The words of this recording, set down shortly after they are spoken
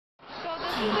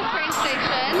the train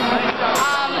station.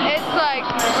 It's like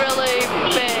really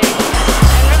big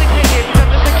and really crazy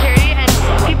because of security, and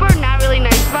people are not really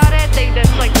nice about it. They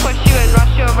just like push you and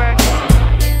rush you over.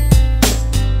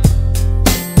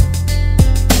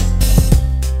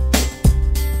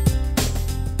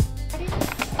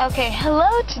 Okay,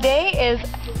 hello. Today is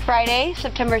Friday,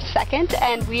 September 2nd,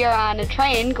 and we are on a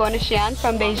train going to Xi'an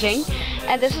from Beijing,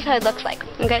 and this is how it looks like.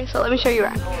 Okay, so let me show you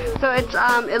around. So it's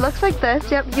it looks like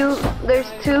this. Yep, there's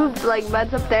two like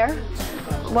beds up there,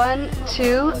 1,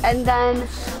 2, and then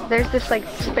there's this like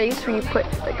space where you put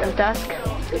like a desk,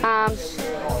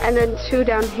 and then 2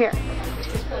 down here.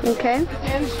 Okay,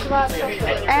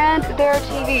 and there are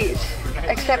TVs,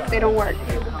 except they don't work.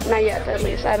 Not yet, at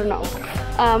least. I don't know.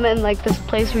 And like this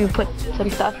place where you put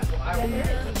some stuff,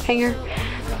 hanger.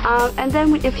 And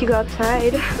then if you go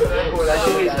outside,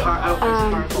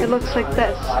 it looks like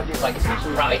this. And so,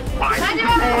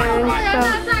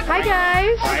 hi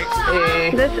guys.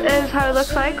 Hey. This is how it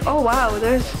looks like. Oh wow,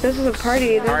 this is a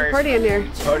party. There's a party in here.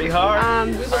 Party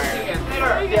hard.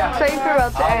 Saying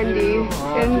farewell to Andy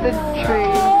in the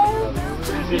train.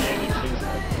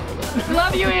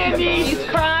 Love you, Andy. He's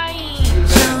crying.